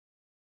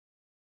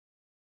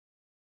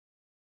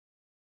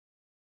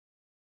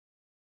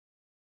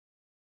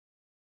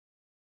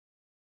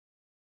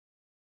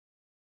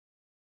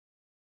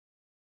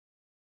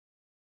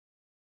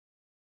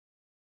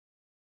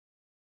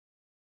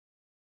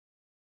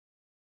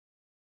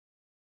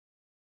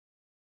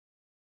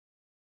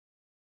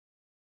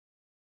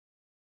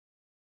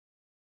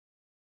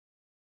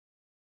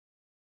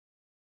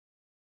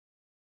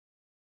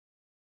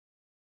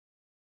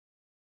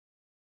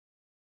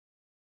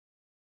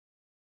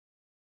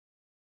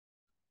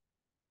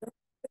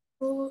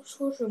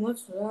说什么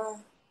词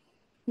啊？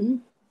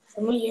嗯，什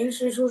么岩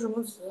石出什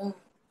么词啊？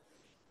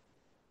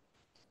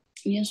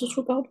岩石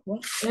出高图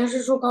啊。岩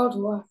石出高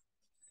图啊？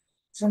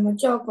什么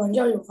叫管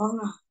教有方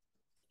啊？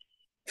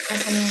还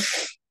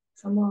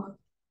什么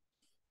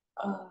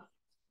呃，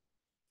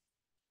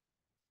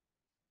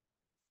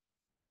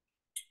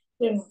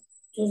对吗？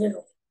就这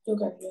种，就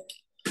感觉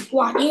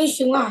哇，英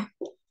雄啊！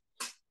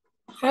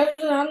还是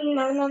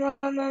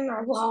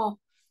哪不好？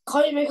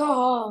考也没考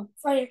好，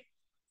饭也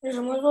那什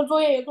么做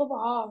作业也做不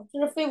好，就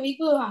是废物一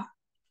个啊！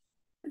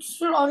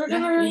是老师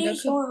真的来，是英你的课。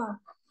雄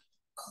啊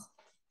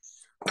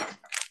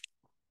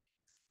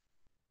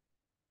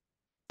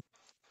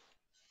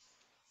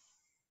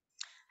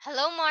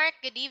！Hello, Mark.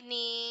 Good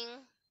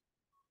evening.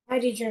 Hi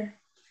teacher,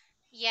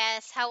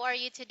 Yes, how are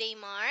you today,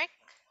 Mark?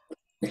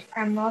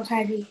 I'm not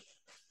happy.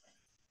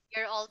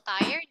 You're all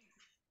tired?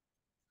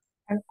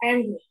 I'm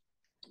angry.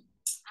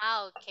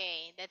 Ah,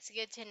 okay, that's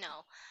good to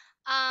know.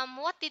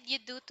 What did you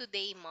do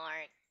today,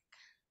 Mark?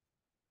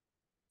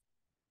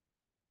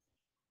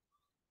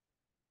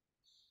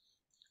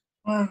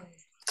 Um,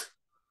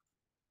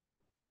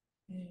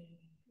 mm,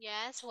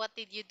 Yes, what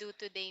did you do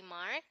today,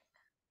 Mark?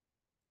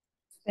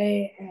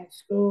 stay at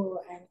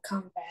school and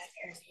come back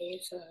and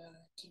eat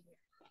dinner.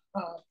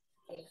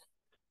 It's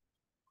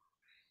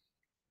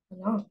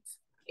lunch.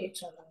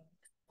 It's a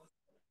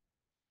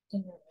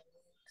dinner,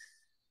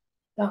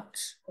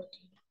 lunch, or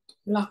dinner,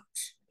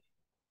 lunch.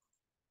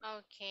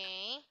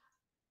 Okay.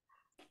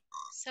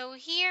 So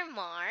here,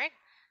 Mark,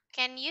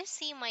 can you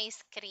see my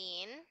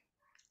screen?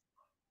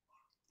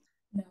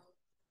 No,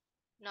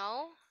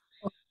 No?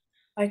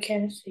 I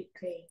can't see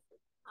clean.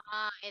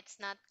 Ah, it's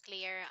not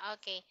clear.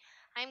 Okay.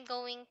 I'm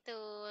going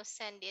to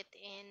send it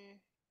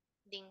in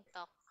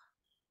DingTalk.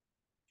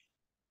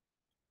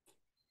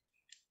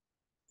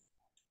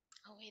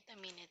 Oh, wait a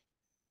minute.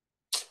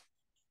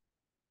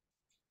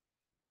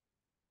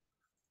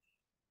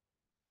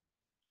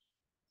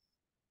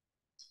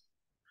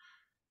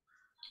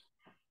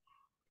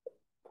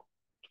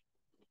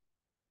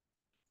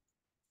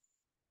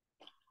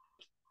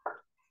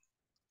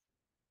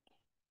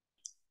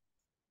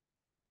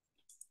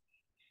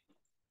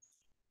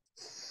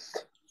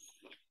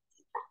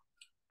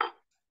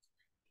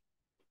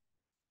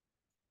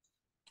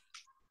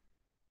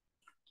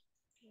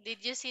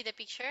 Did you see the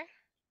picture?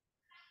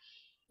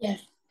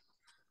 Yes.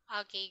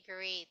 Okay,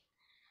 great.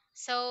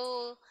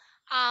 So,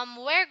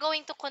 we're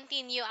going to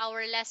continue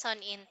our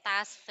lesson in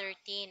task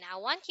 13. I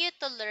want you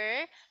to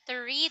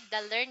read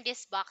the Learn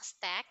This Box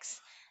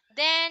text.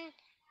 Then,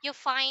 you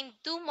find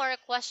two more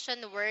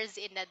question words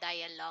in the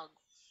dialogue.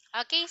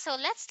 Okay, so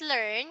let's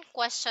learn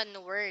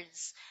question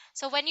words.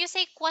 So, when you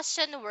say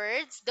question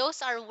words,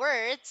 those are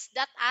words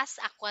that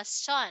ask a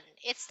question.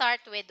 It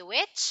starts with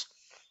which,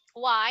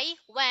 why,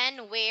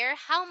 when, where,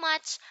 how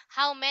much,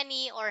 how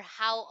many, or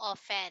how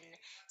often.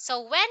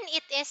 So when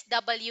it is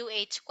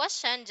WH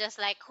question, just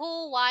like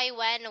who, why,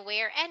 when,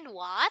 where, and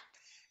what,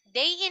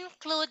 they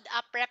include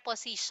a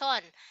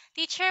preposition.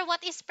 Teacher,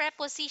 what is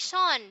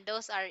preposition?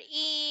 Those are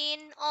in,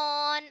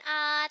 on,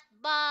 at,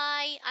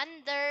 by,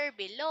 under,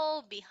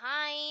 below,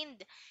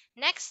 behind,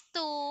 next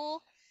to,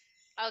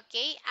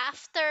 okay,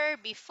 after,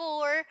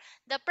 before.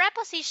 The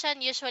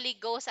preposition usually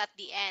goes at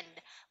the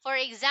end. For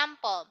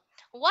example,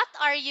 what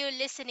are you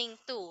listening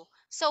to?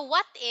 So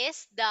what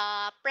is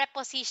the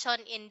preposition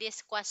in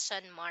this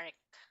question, Mark?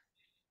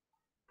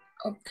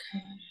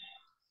 Okay.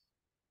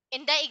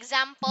 In the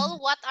example,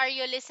 what are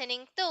you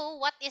listening to?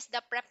 What is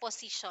the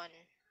preposition?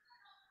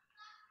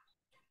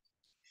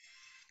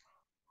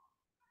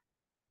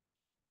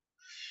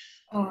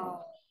 Uh,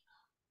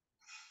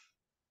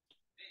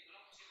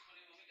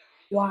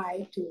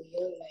 why do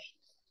you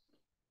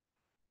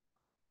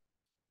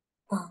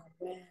like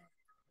when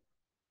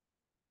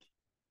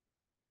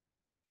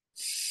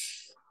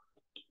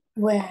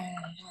when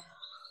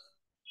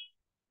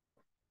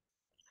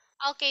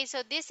Okay,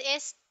 so this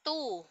is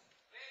to.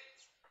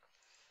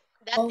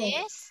 That oh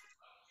is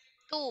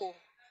to.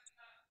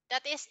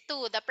 That is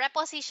to. The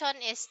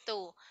preposition is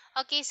to.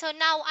 Okay, so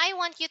now I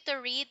want you to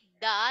read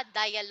the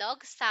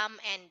dialogue, Sam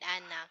and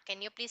Anna.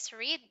 Can you please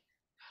read?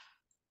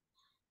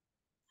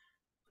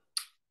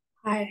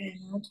 hi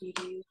Anna,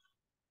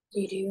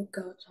 did you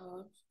go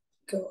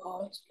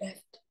out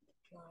last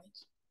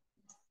night?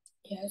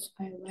 Yes,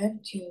 I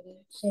went to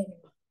the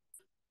cinema.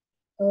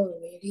 Oh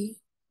really?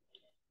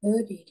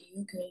 Who did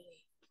you go with?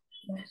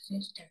 My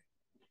sister.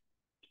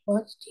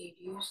 What did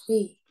you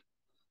see?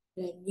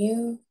 The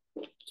new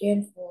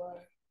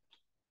Jennifer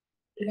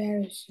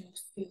Lawrence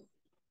film.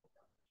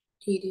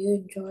 Did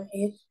you enjoy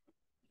it?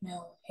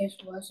 No, it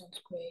wasn't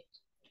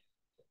great,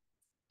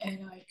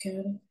 and I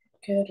couldn't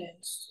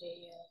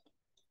see a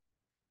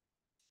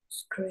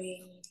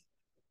screen.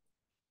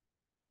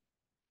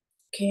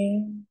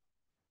 Came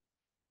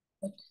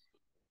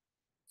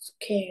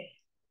scared,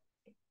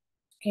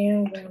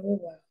 scared very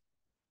well.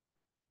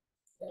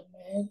 The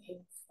man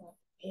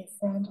in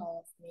front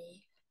of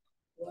me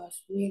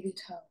was really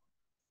tall,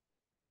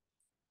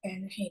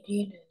 and he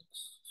didn't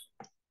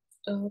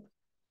stop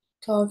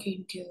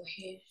talking to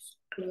his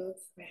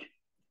girlfriend.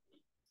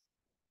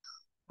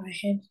 I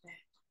hate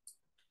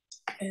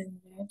that. And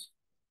that's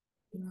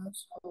not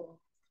all.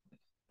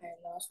 I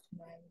lost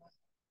my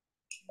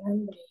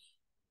memory.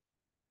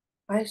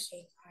 I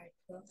think I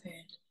dropped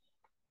it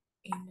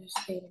in the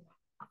cinema.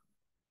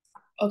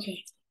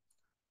 Okay.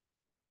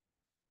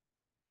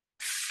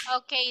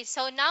 Okay,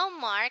 so now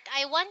Mark,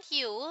 I want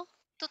you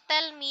to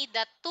tell me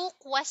the two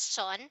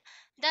questions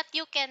that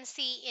you can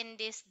see in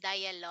this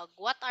dialogue.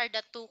 What are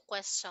the two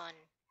questions?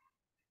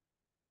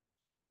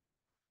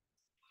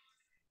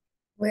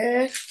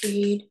 Where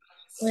did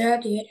where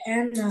did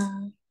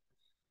Anna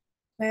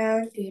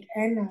where did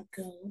Anna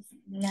go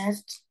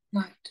last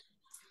night?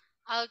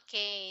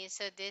 Okay,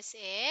 so this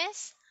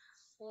is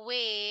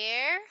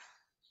where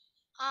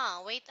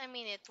wait a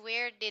minute.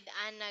 Where did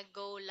Anna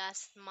go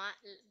last month?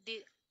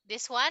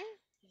 This one?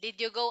 Did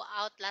you go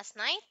out last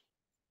night?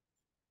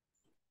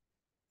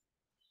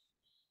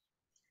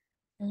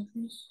 Let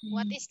me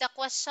What see. is the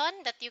question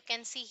that you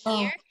can see Oh,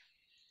 here?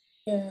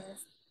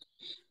 yes.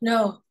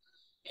 No,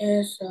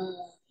 it's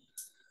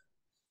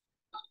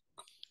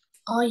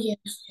oh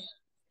yes,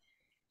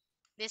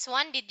 This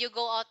one, did you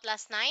go out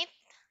last night?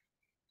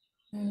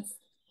 yes.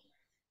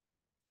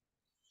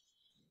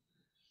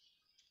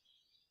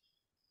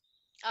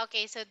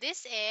 Okay, so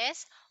this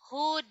is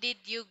who did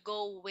you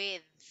go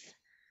with?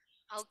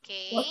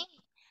 Okay. What?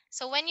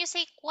 So when you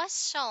say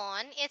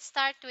question, it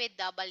starts with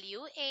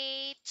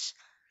WH.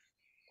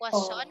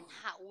 Question,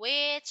 Oh,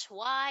 which,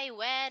 why,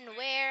 when,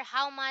 where,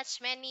 how much,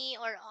 many,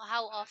 or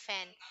how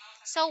often.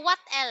 So what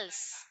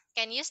else?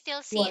 Can you still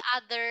see what?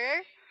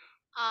 other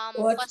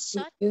What did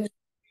question? you?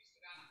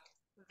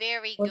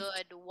 Very What?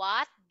 good.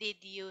 What did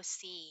you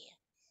see?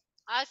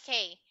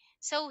 Okay.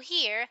 So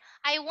here,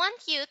 I want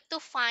you to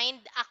find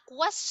a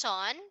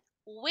question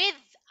with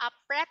a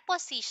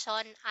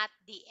preposition at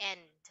the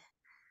end.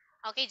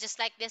 Okay, just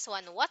like this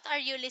one. What are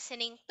you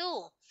listening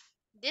to?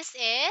 This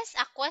is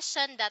a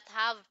question that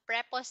have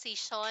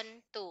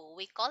preposition to.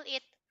 We call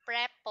it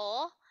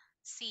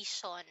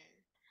preposition.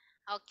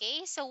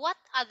 Okay, so what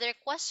other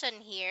question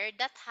here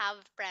that have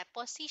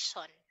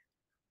preposition?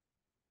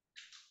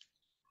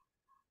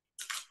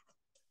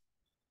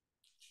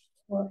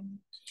 What?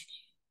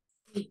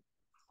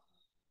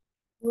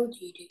 Who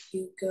did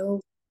you go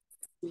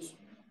with?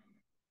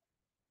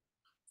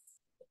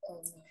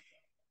 Oh no.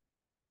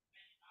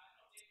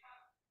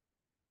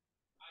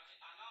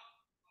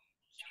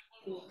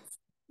 Yes,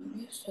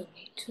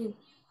 yesterday too.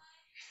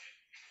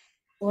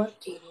 What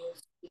did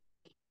you?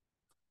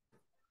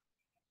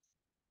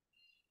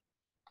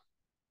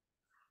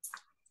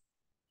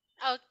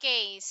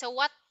 Okay, so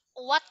what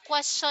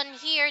question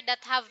here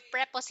that have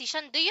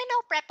preposition? Do you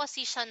know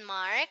preposition,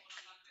 Mark?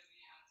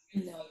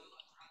 No.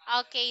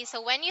 Okay,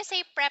 so when you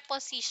say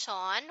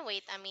preposition,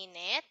 wait a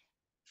minute.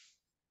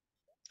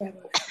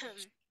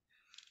 Preposition.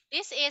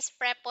 This is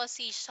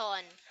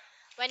preposition.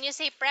 When you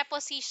say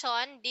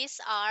preposition, these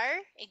are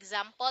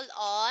example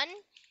on,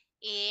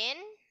 in,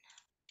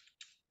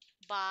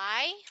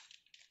 by,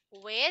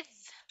 with,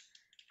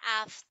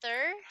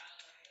 after,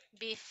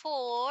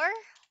 before,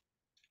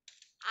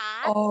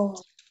 at, Oh,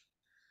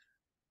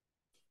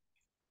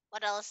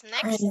 what else? I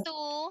Next know.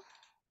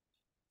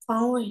 to,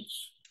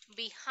 Always. I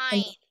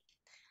behind,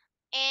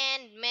 know.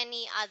 and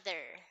many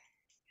other.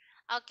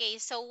 Okay,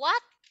 so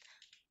what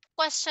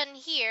question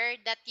here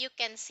that you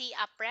can see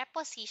a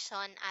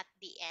preposition at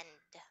the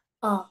end?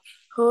 Oh,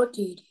 who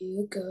did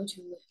you go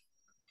to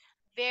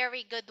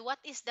Very good. What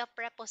is the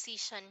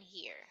preposition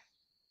here?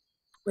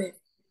 with?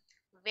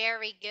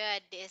 Very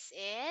good. This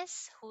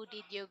is who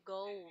did you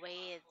go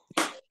with?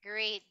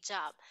 Great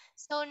job.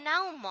 So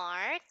now,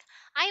 Mark,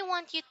 I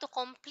want you to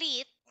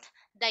complete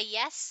the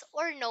yes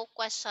or no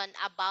question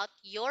about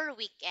your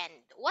weekend.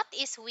 What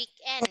is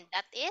weekend?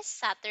 That is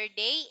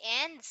Saturday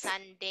and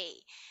Sunday.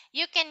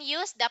 You can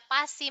use the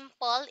past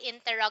simple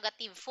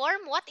interrogative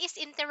form. What is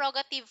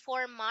interrogative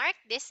form, Mark?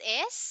 This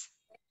is?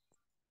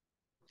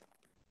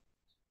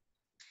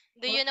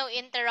 Do you What? know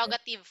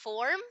interrogative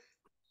form?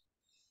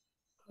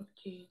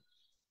 Okay.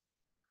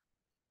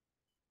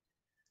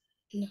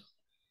 No.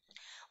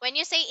 When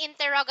you say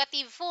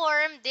interrogative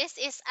form, this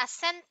is a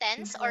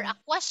sentence or a No.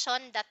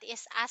 question that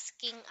is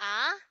asking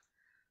a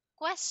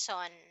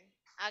question.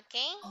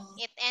 Okay? Oh,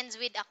 It ends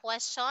with a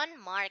question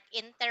mark,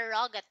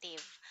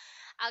 interrogative.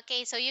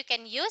 Okay, so you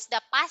can use the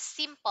past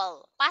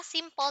simple. Past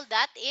simple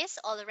that is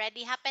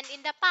already happened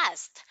in the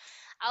past.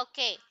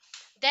 Okay.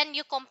 Then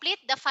you complete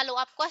the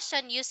follow-up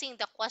question using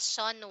the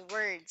question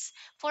words.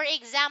 For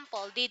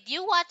example, did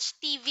you watch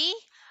TV?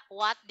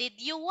 What did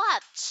you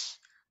watch?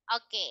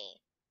 Okay.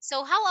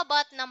 So how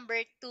about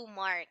number 2,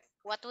 Mark?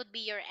 What would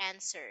be your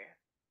answer?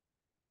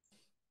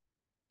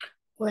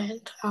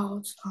 went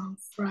out on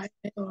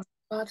Friday or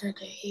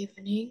Saturday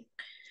evening.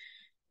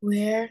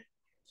 Where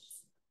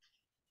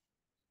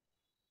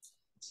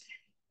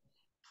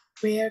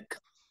where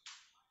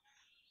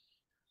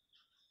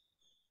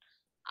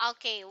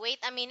Okay, wait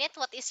a minute.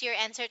 What is your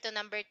answer to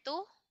number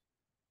 2?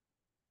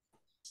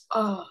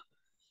 uh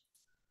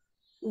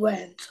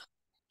went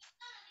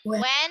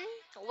went When?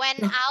 When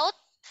No. out?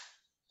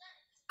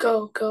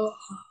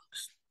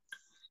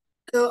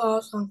 Go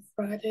out on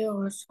Friday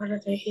or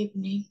Saturday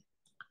evening.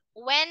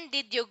 When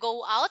did you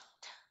go out?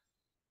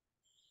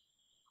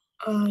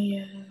 Oh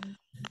yeah.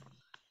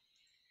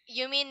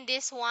 You mean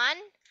this one?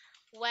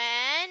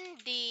 When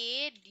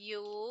did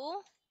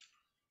you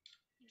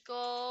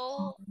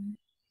go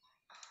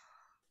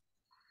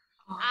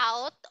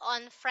out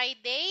on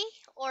Friday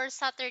or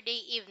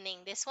Saturday evening?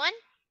 This one?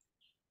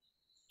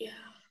 Yeah.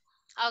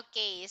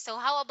 Okay, so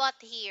how about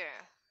here?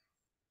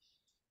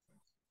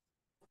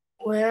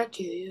 Where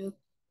do you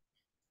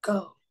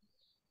go?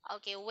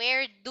 Okay,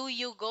 where do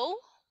you go?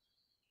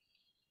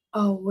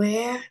 Oh,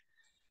 where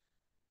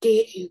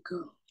did you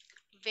go?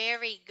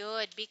 Very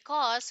good,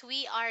 because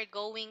we are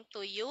going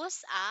to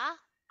use a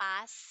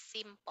past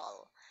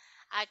simple.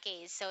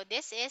 Okay, so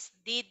this is,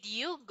 did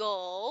you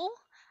go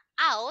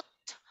out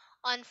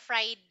on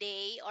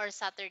Friday or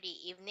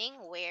Saturday evening?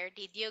 Where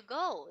did you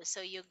go?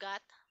 So you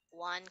got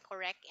one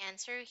correct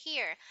answer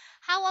here.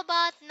 How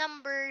about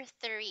number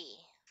 3?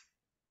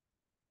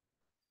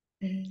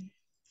 Mm.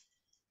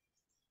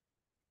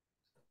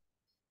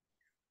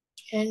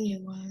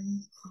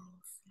 Anyone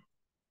else?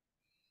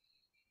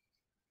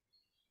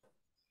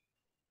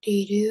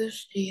 Did you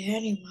see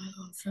anyone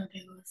on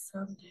Saturday or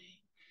Sunday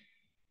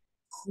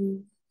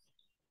who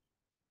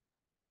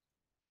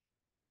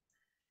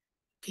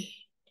did?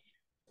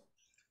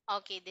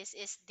 Okay, this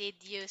is, did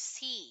you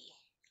see?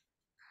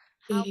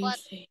 How Did you about,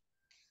 see?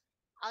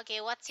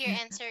 okay, what's your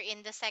answer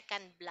in the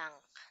second blank?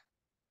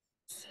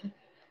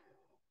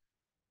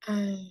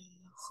 And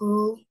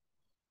who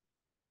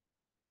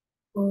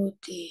who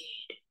did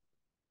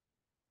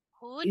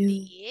Who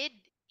you did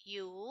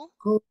you?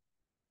 who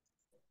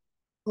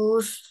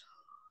who's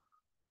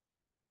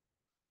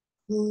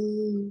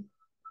who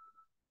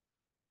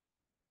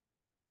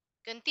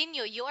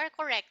Continue. You are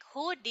correct.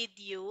 Who did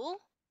you?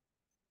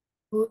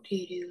 who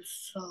did you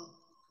saw?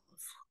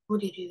 Who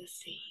did you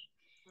see?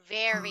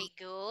 Very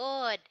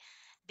good.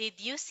 Did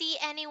you see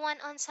anyone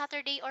on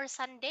Saturday or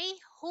Sunday?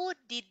 Who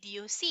did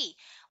you see?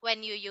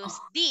 When you use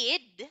Oh,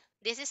 did,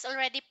 this is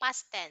already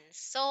past tense.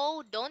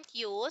 So don't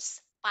use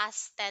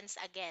past tense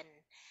again.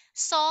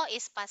 Saw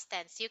is past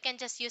tense. You can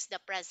just use the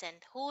present.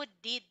 Who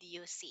did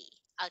you see?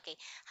 Okay.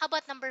 How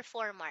about number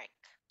 4, Mark?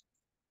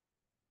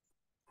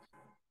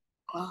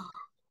 oh.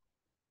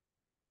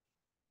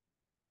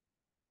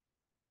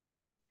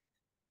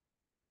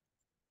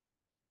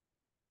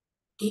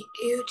 Did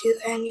you do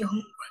any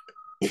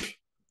homework?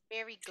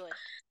 Very good.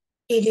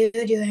 Did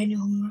you do any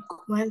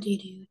homework? When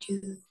did you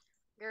do?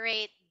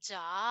 Great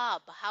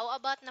job. How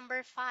about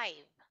number 5?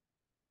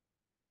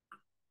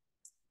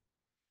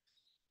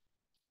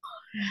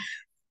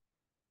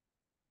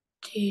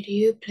 Did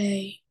you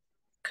play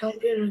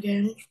computer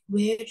games?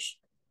 Which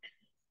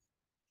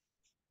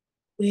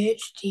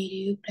did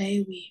you play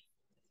with?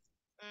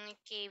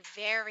 Okay,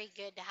 very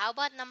good. How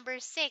about number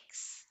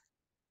 6?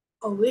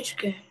 Or which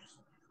games?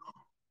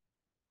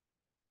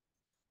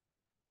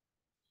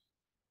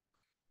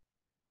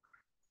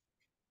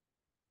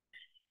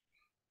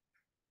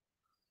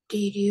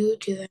 Did you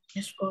do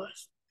any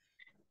sports?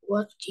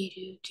 What did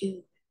you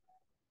do?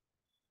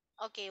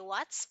 Okay,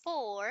 what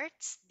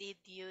sports did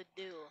you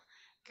do?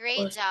 Great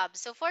Was job.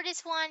 So for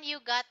this one, you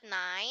got 9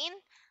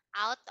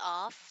 out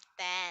of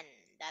 10.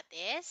 That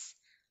is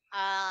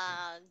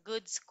a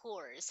good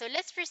score. So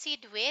let's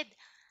proceed with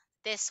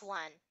this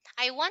one.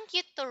 I want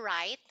you to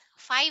write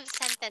 5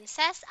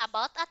 sentences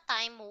about a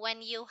time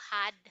when you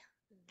had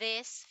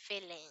these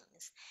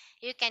feelings.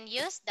 You can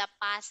use the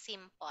past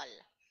simple.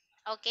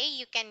 Okay,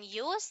 you can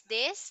use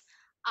this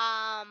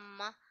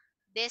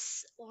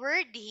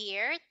word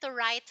here to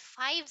write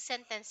 5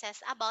 sentences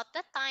about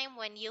the time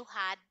when you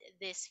had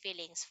these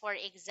feelings. For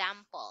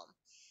example,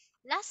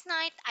 last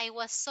night I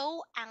was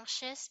so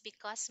anxious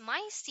because my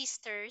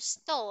sister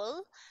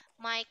stole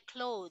my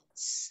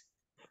clothes.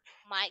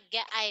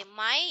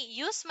 I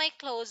use my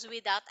clothes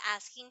without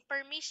asking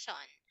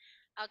permission.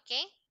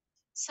 Okay?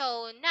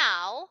 So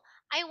now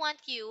I want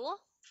you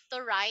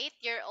to write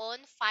your own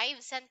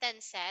 5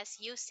 sentences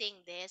using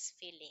these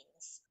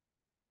feelings.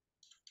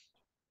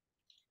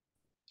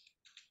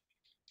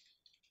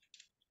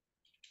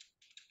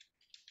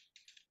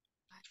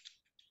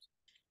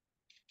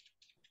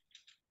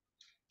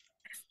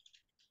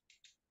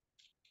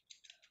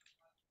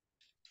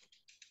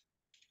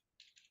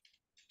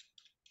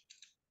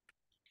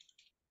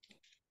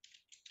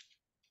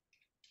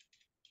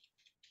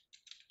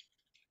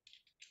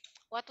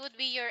 What would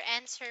be your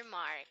answer,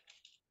 Mark?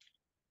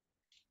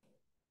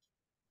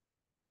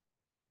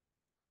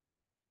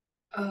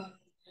 uh,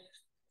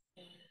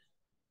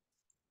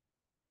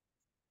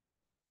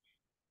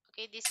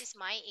 Okay, this is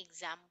my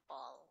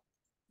example.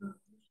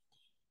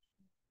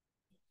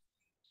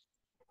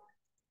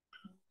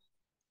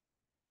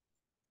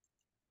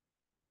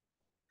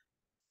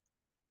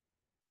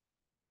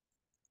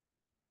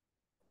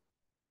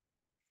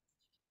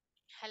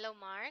 Hello,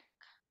 Mark.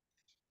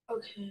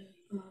 okay.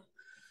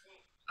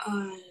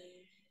 I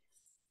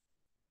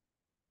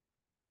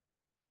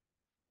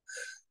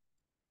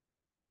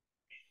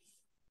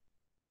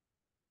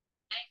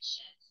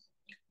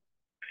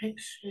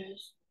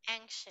Anxious.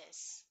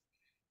 Anxious.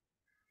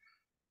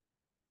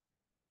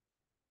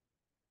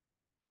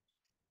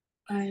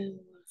 I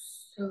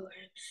was so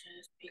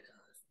anxious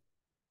because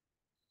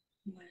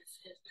my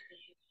sister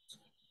used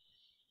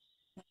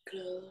my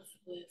clothes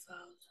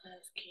without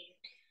asking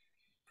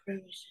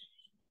permission.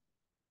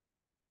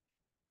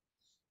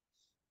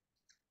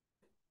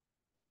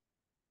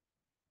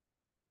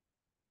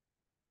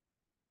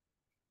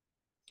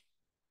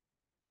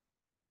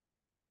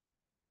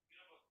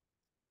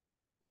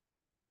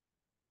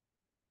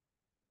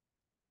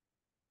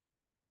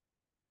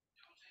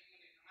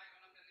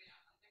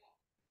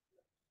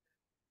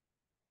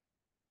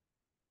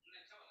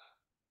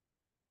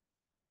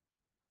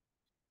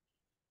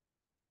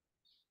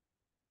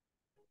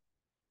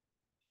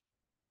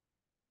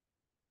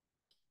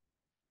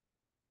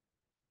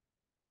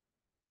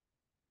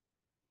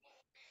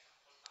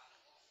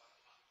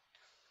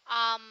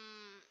 Um,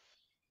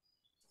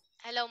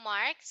 Hello,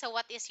 Mark. So,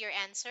 what is your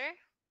answer?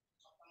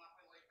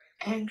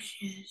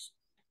 Anxious.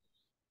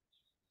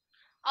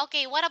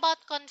 Okay, what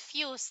about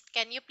confused?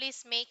 Can you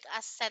please make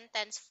a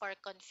sentence for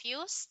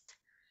confused?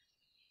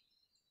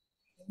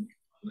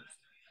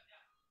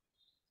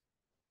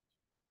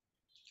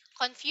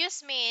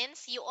 Confused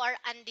means you are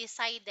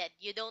undecided.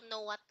 You don't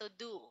know what to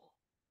do.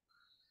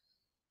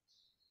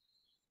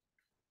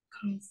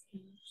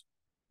 Confused.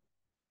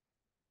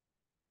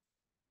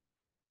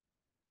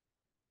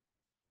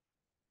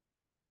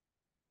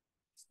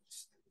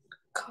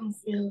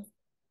 Confused.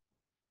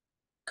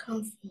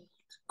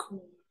 Confused.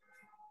 Cool.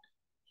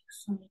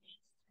 Excited.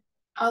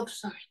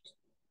 Outside.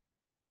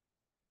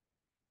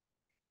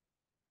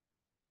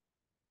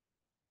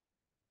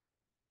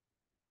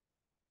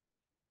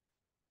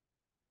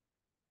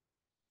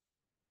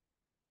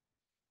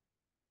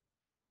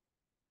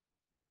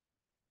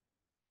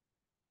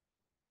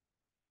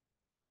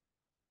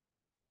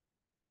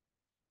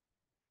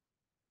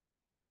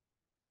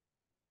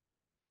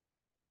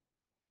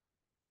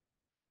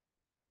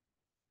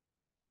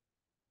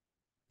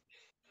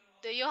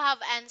 Do you have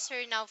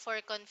answer now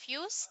for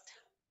confused?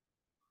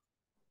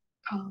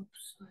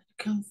 Outside.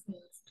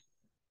 Confused.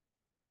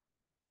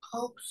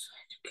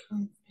 Outside.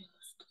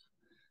 Confused.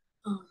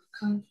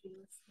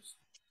 Confused.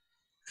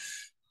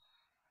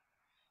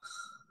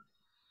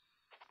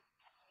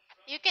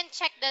 You can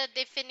check the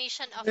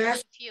definition of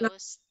Last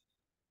confused.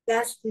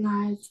 last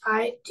night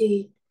I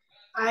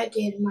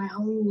did my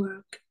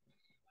homework,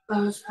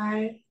 but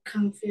I'm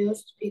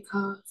confused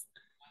because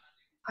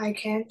I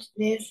can't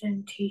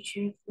listen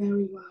teacher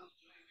very well.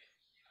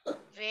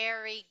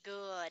 Very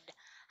good.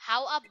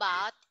 How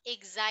about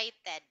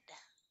excited?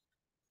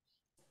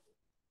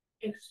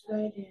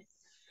 Excited.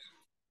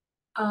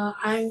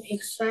 I'm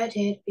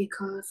excited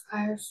because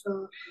I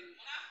saw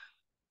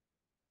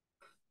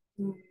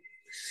mm,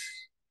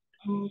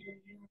 mm,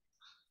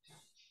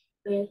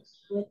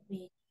 with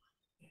me.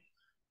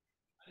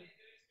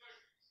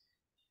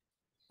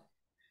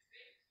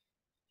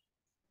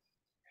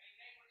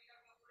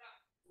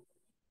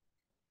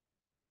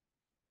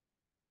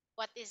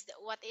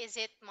 What is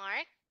it,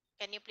 Mark?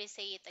 Can you please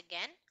say it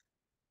again?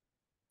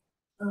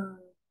 Uh,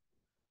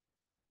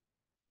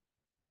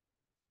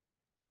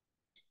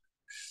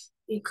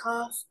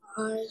 because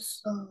I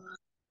saw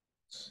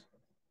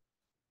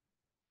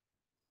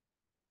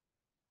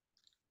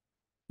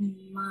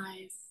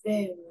my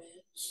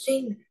favorite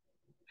singer.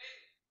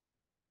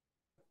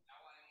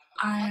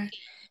 I Okay.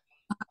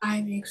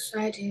 I'm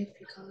excited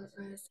because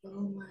I saw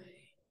my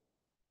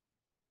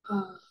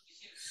uh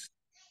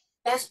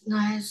that's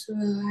nice.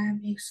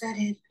 I'm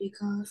excited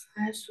because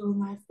I saw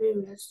my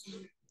favorite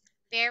singer.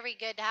 Very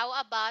good. How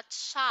about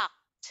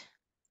shocked?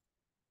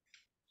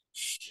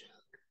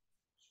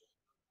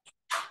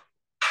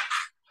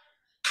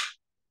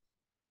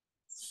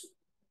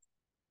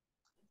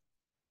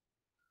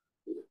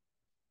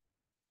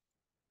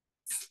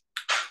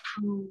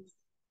 Um,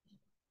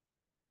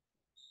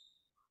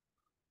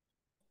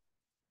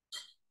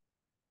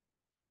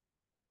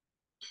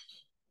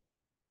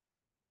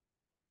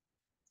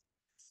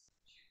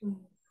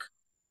 um,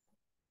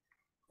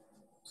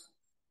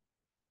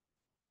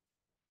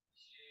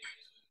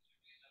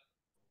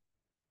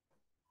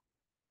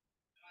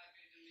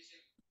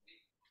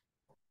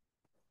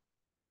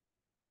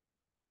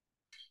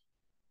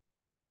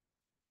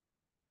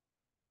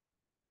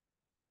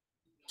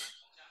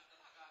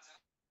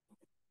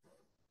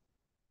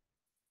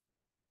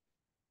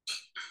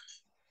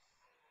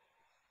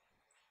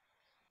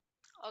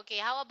 Okay,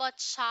 how about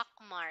shock,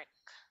 Mark?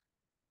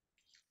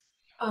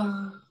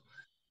 uh,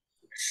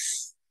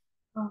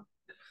 uh,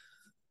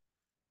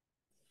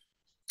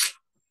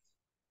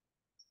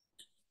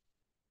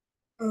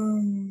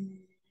 um,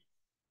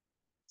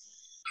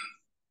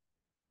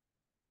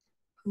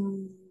 let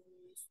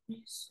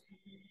me see.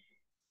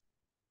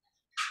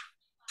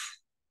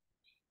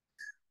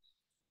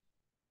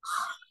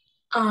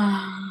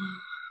 Uh,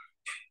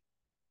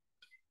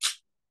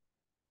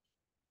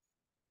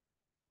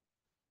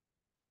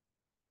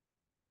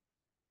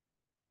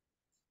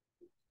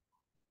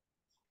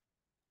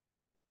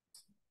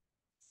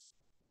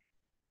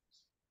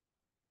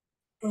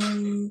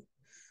 Um,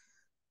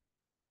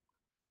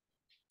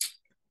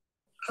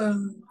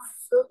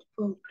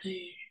 football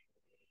player.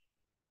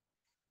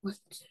 What's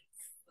it?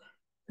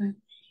 Let me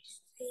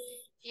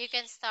see. You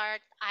can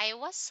start. I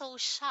was so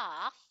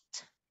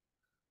shocked.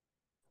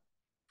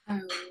 I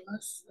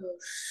was so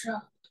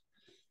shocked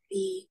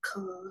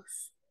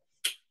because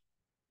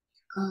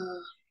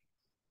uh,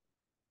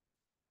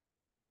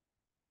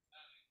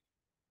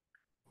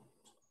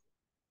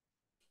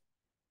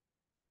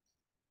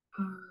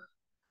 uh,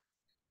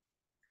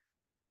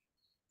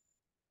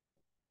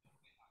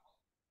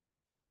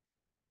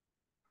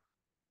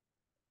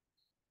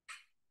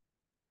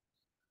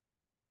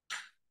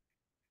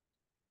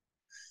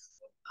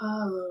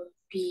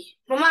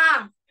妈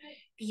妈，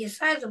比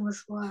赛怎么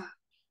说啊？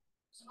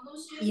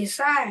比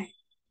赛，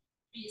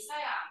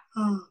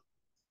嗯，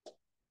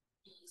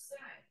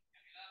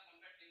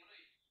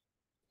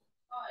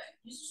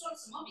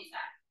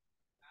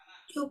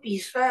就比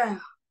赛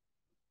啊，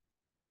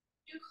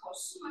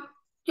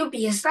就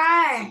比赛。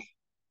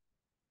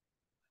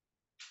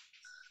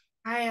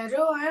哎呀，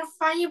这玩意儿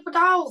翻译不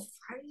到，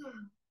烦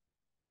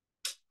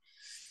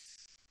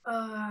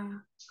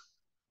啊。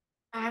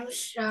I'm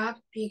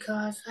shocked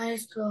because I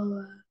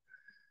saw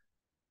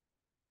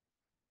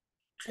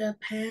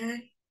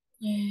Japan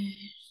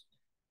is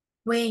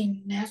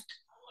win last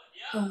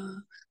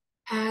uh,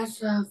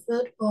 as a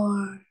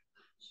football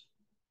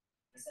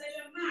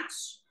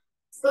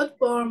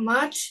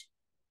match.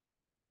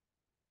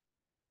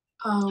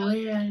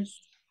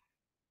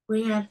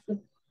 Win at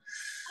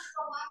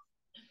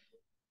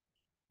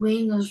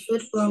win a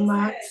football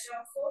match.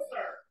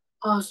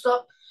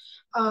 So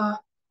uh,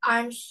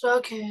 I'm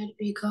shocked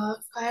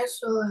because I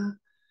saw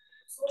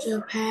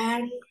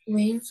Japan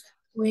win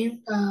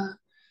the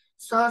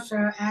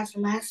soccer at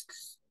last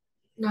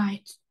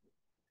night.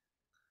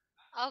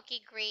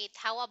 Okay, great.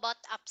 How about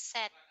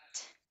upset?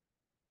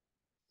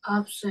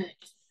 Upset.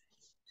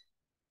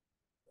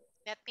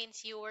 That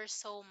means you were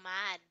so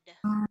mad.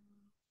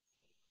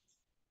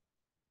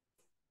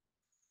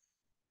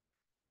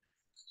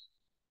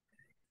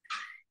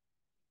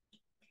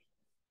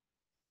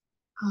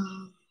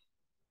 Um,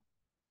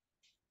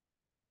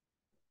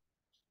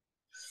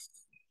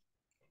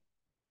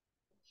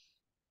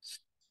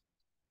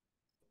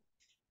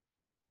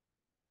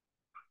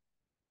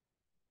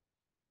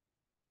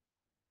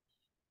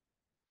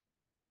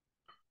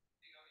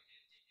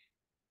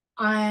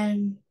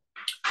 I'm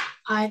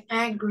I'm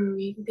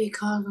angry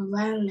because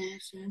one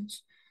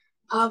lessons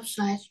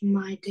upsets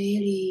my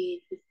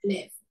daily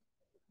life.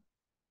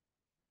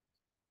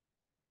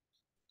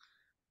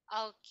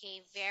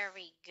 Okay,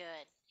 very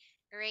good.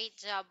 Great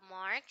job,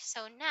 Mark.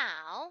 So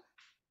now,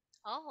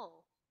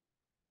 oh,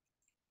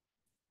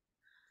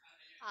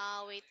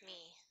 wait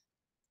me.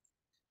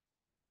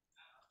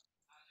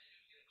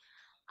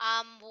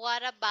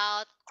 What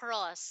about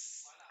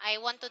cross? I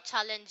want to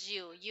challenge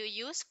you. You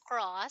use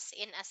cross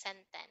in a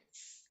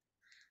sentence.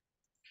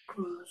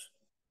 Cross,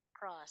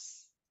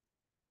 Cross.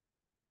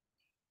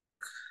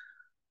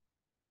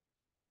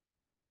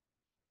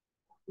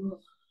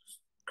 cross,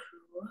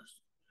 cross.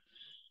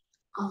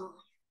 Uh,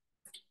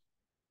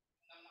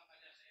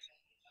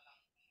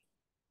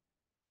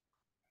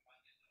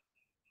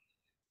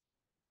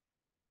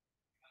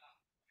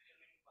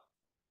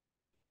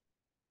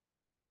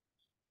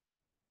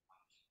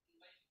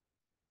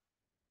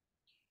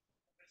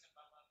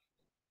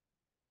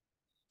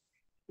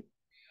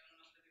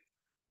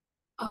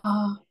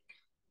 uh,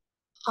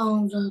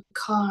 on the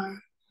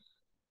car,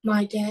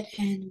 my dad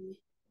and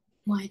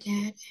my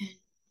dad and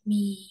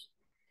me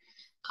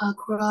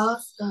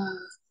across the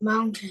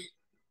mountain.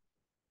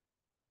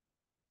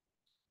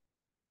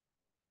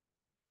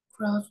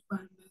 Cross by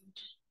mountain.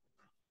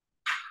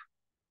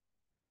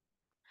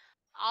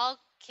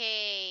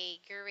 Okay,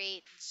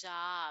 great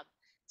job.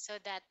 So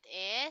that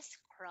is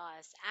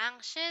cross.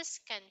 Anxious,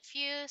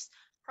 confused,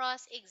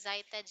 cross,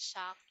 excited,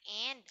 shocked,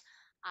 and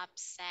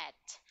upset.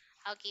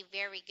 Okay,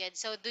 very good.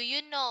 So do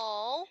you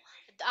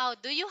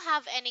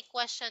have any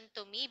question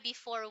to me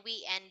before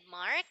we end,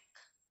 Mark?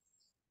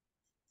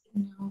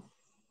 No.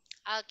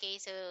 Okay,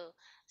 so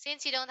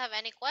since you don't have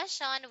any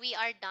question, we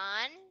are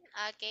done.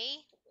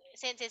 Okay,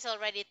 since it's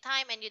already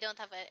time and you don't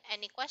have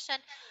any question,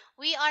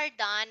 we are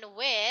done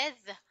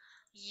with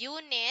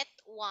Unit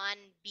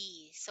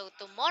 1B. So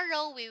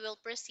tomorrow we will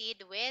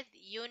proceed with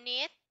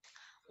Unit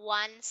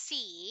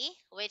 1C,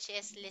 which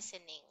is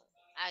listening.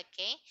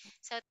 Okay,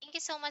 so thank you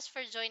so much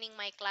for joining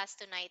my class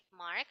tonight,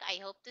 Mark. I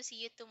hope to see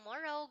you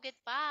tomorrow.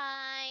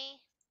 Goodbye.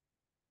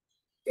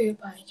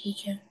 Goodbye,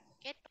 teacher.